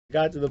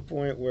got to the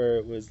point where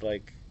it was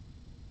like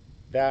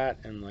that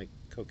and like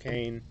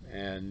cocaine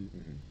and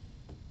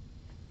Hmm.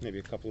 maybe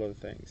a couple other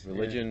things. And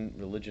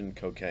Religion,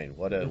 cocaine.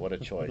 What a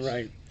choice.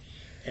 right.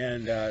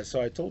 And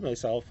so I told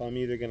myself I'm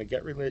either going to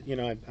get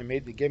I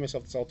gave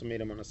myself this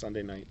ultimatum on a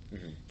Sunday night,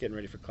 Hmm. getting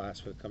ready for class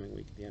for the coming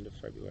week at the end of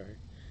February.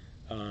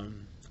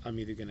 I'm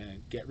either going to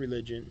get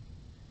religion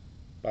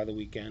by the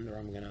weekend, or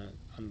I'm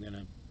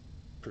gonna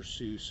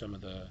pursue some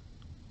of the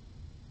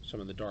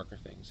darker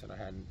things that I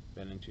hadn't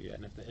been into yet.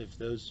 And if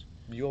those,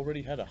 You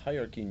already had a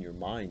hierarchy in your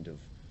mind of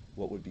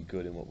what would be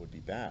good and what would be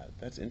bad.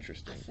 That's I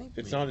interesting. think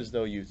It's not maybe as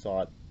though you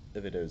thought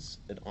of it as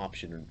an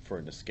option for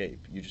an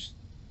escape.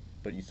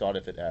 But you thought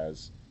of it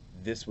as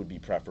this would be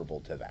preferable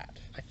to that.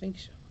 I think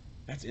so.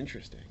 That's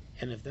interesting.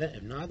 And if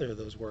neither of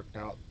those worked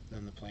out,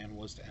 then the plan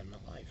was to end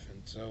my life.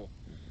 And so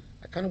Hmm.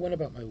 I kind of went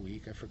about my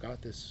week. I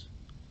forgot this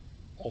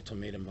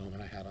ultimatum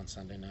moment I had on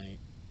Sunday night.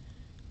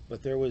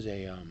 But there was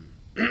a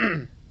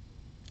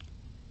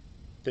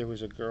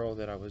girl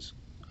that I was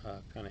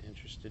kind of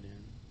interested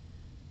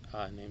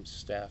in, named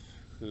Steph,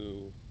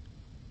 who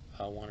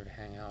wanted to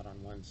hang out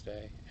on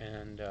Wednesday,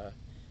 and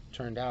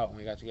turned out when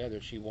we got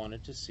together, she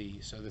wanted to see.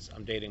 So this,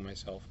 I'm dating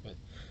myself, but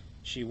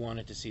she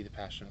wanted to see The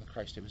Passion of the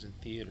Christ. It was in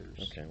theaters,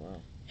 Okay, wow.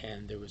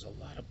 and there was a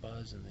lot of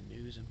buzz in the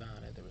news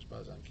about it. There was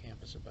buzz on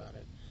campus about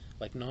it.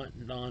 Like not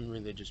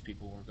non-religious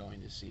people were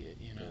going to see it.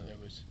 Yeah. There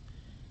was,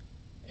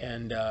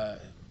 and I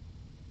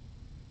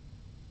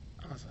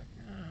was like,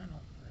 I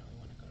don't really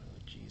want to go to a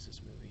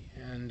Jesus movie,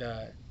 and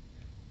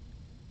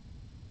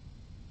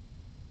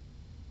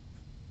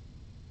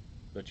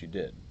But you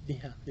did.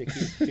 yeah,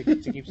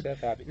 to keep Steph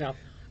happy. Now,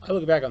 I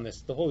look back on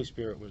this, the Holy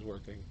Spirit was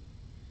working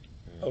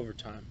Yeah. over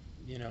time,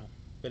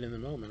 but in the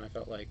moment, I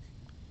felt like,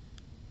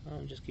 oh,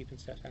 I'm just keeping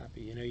Steph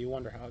happy. You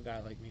wonder how a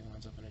guy like me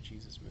winds up in a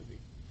Jesus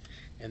movie.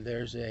 And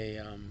there's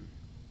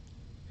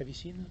have you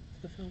seen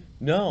the film?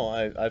 No,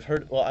 I've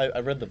heard. Well, I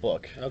read the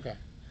book. Okay.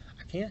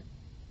 I can't,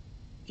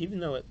 even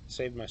though it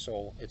saved my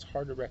soul, it's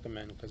hard to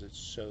recommend because it's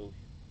so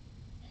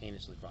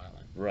heinously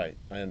violent. Right,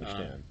 I Um,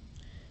 understand.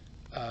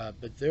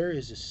 but there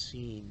is a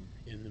scene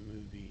in the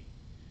movie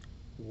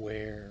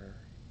where,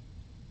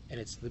 and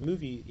it's the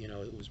movie,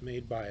 it was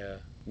made by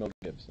Mel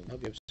Gibson. Mel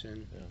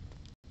Gibson,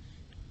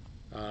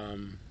 Yeah.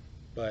 um,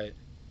 but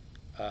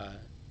uh,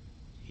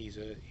 he's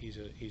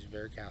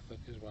very Catholic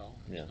as well.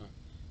 Yeah. So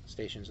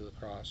Stations of the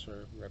Cross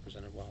are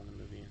represented well in the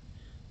movie. And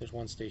there's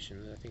one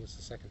station that I think it's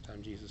the second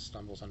time Jesus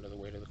stumbles under the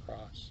weight of the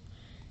cross,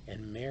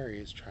 and Mary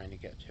is trying to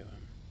get to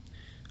him,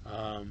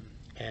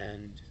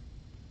 and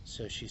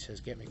so she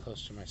says, "Get me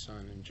close to my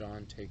son," and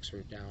John takes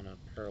her down a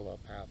parallel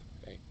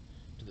pathway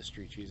to the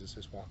street Jesus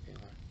is walking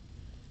on.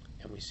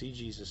 And we see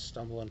Jesus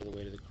stumble under the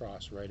weight of the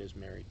cross right as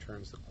Mary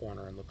turns the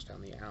corner and looks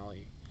down the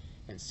alley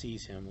and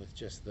sees him with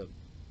just the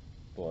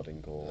Blood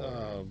and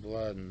gore.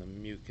 blood and the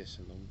mucus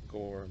and the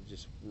gore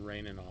just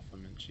raining off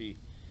him.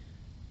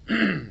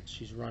 And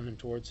she's running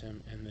towards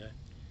him. And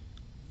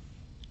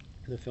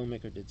the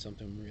filmmaker did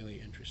something really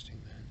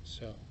interesting then.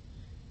 So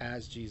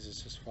as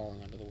Jesus is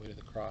falling under the weight of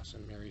the cross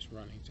and Mary's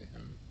running to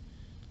him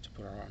to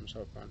put her arms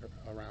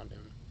around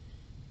him,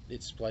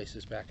 it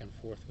splices back and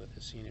forth with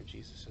a scene of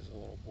Jesus as a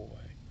little boy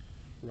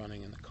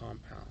running in the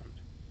compound,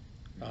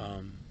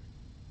 um,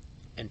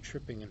 and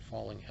tripping and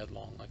falling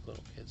headlong like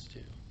little kids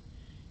do.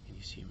 And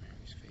you see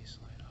Mary's face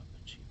light up,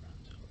 and she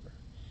runs over,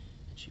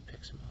 and she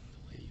picks him up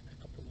the way you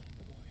pick up a little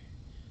boy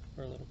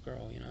or a little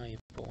girl. You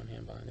put one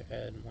hand behind their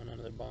head and one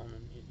under their bum,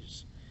 and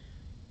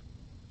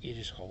you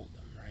just hold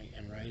them, right?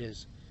 And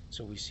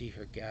so we see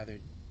her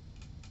gathered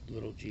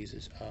little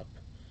Jesus up.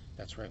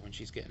 That's right when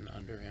she's getting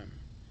under him,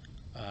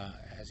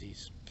 as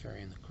he's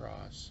carrying the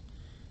cross.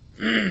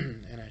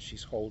 And as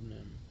she's holding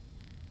him,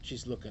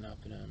 she's looking up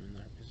at him,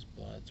 and his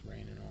blood's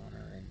raining on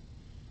her. And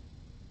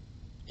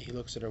he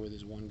looks at her with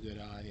his one good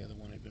eye, the other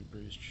one had been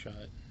bruised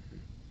shut.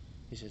 And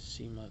he says,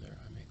 "See, Mother,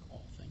 I make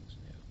all things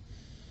new."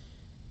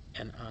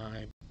 And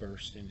I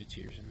burst into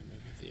tears in the movie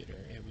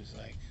theater. It was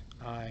like,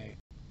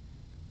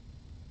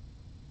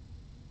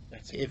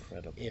 That's if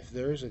incredible. if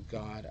there's a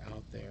God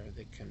out there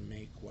that can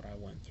make what I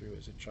went through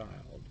as a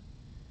child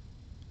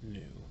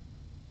new,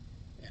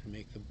 and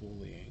make the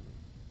bullying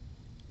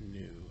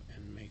new,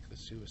 and make the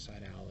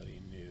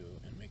suicidality new,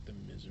 and make the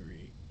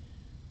misery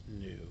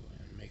new,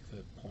 and make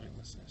the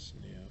pointlessness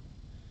new,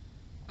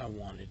 I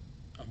wanted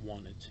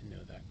to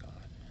know that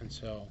God. And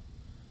so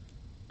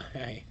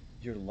I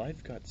Your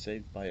life got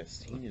saved by a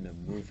scene in a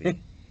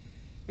movie.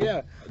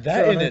 yeah,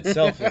 That in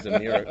itself is a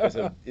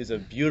miracle. Is a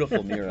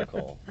beautiful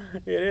miracle.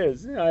 it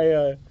is.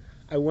 I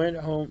went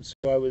home,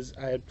 so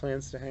I had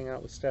plans to hang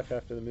out with Steph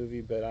after the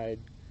movie, but I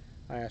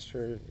asked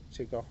her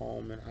to go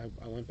home, and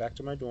I went back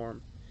to my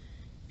dorm,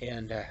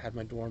 and had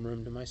my dorm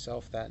room to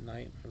myself that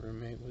night. My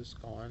roommate was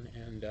gone,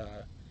 and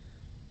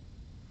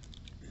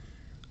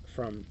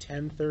from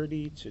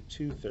 10:30 to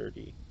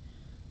 2:30,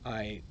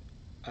 I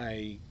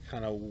I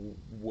kind of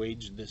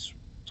waged this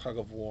tug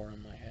of war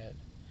in my head.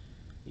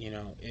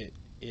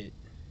 It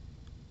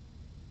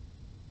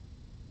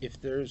if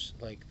there's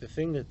like the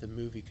thing that the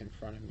movie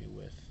confronted me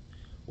with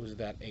was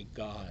that a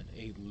god,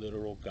 a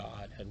literal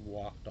god, had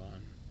walked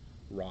on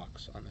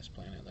rocks on this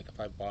planet. Like if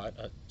I bought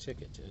a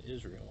ticket to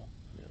Israel,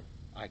 Yeah.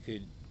 I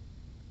could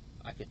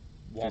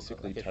walk,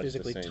 Physically I could touch the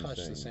physically same touch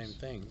the things. same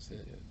things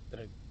that, Yeah. that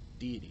a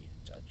deity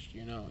touched,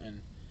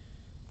 and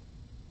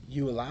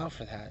you allow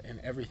for that, and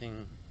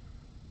everything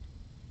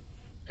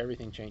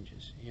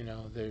changes.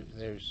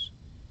 There's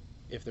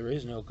if there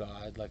is no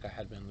God, like I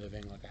had been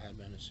living, like I had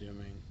been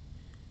assuming,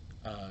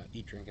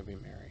 eat, drink, and be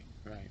merry,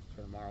 right?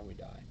 For tomorrow we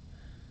die.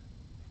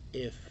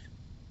 If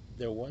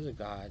there was a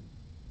God,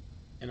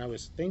 and I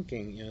was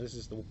thinking, this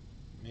is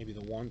maybe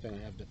the one thing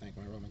I have to thank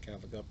my Roman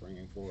Catholic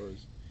upbringing for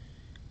is,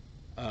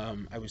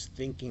 I was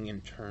thinking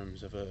in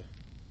terms of a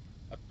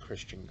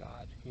Christian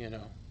God,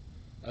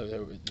 A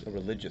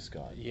religious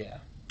God. yeah.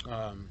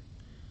 Um,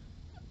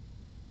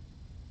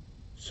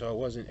 so it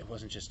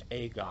wasn't just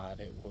a God,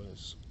 it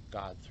was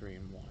God three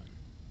in one,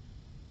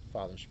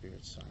 Father,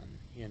 Spirit, Son.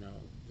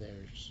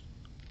 There's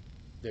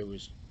there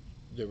was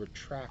there were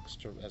tracks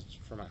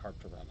for my heart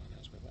to run on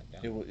as we went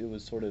down. It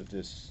was sort of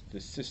this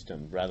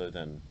system rather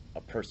than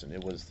a person.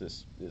 It was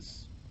this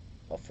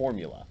a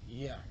formula.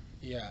 Yeah,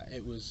 yeah.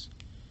 It was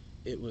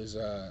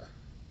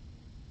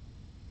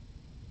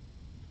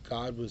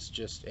God was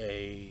just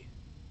an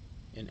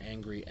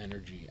angry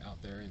energy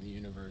out there in the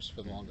universe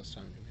for the longest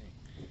time to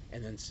me.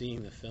 And then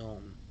seeing the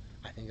film,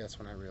 I think that's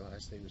when I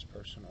realized that he was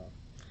personal.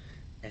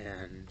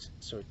 And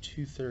so at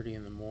 2:30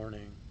 in the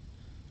morning,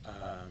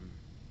 um,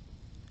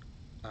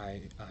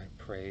 I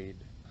prayed.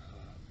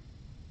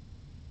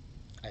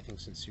 I think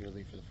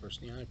sincerely for the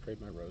first. I prayed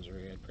my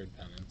rosary. I prayed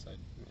penance.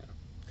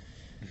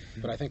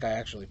 But I think I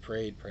actually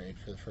prayed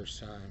for the first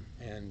time.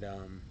 And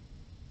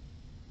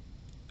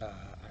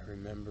I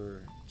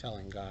remember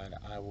telling God,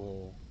 I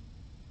will.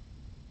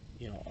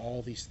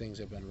 All these things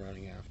I've been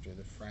running after: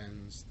 the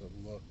friends, the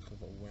look,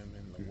 the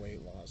women, the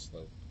weight loss,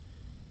 the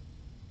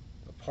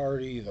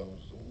party,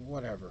 those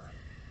whatever.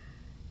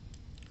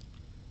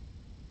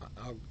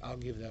 I'll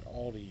give that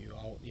all to you.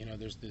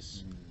 There's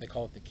this, they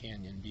call it the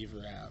canyon, Beaver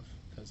Ave,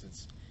 because it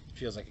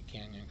feels like a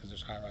canyon because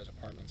there's high-rise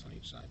apartments on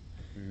each side.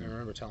 And I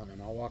remember telling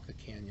him, I'll walk the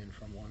canyon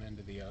from one end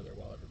to the other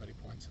while everybody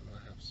points and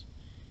laughs,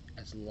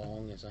 as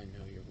long as I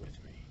know you're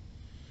with me.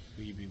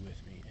 Will you be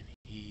with me? And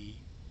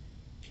he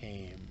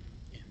came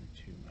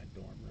into my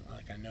dorm room.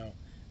 Like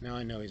now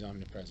I know he's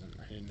omnipresent.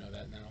 I didn't know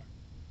that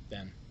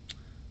then.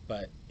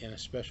 But in a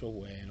special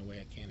way, in a way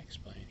I can't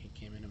explain, he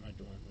came into my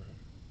dorm room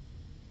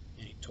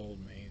and he told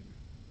me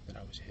that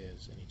I was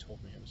his, and he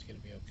told me I was going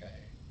to be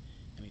okay,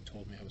 and he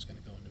told me I was going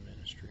to go into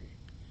ministry,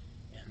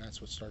 and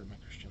that's what started my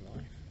Christian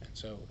life. And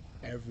so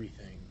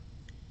everything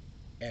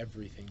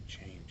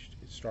changed.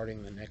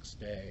 Starting the next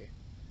day,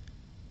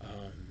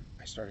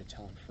 I started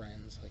telling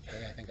friends, like,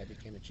 hey, I think I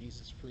became a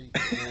Jesus freak.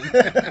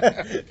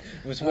 It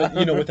was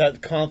with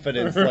that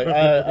confidence, like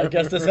I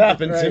guess this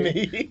happened to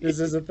me. This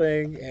is a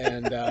thing,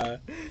 and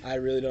I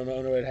really don't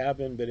know what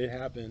happened, but it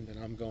happened,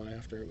 and I'm going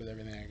after it with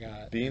everything I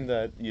got. Being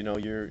that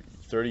you're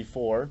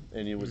 34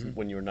 and it was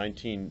when you were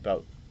 19,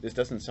 about this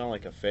doesn't sound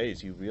like a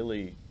phase. You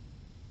really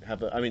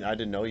have I mean, I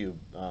didn't know you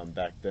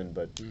back then,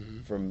 but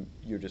from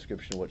your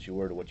description of what you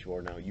were to what you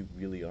are now, you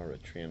really are a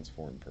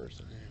transformed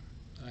person. Yeah.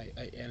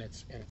 And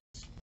it's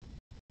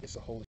the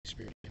Holy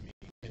Spirit in me.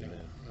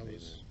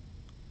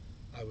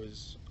 I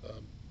was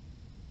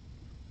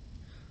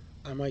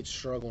I might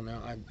struggle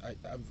now.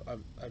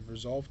 I've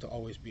resolved to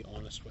always be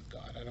honest with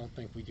God. I don't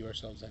think we do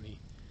ourselves any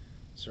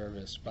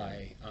service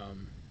by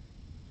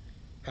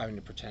having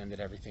to pretend that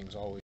everything's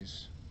always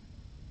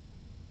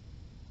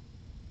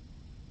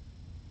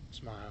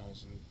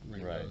smiles and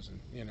rainbows, and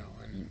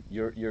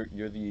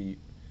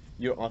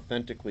You're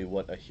authentically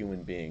what a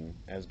human being,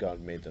 as God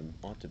made them,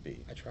 ought to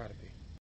be. I try to be.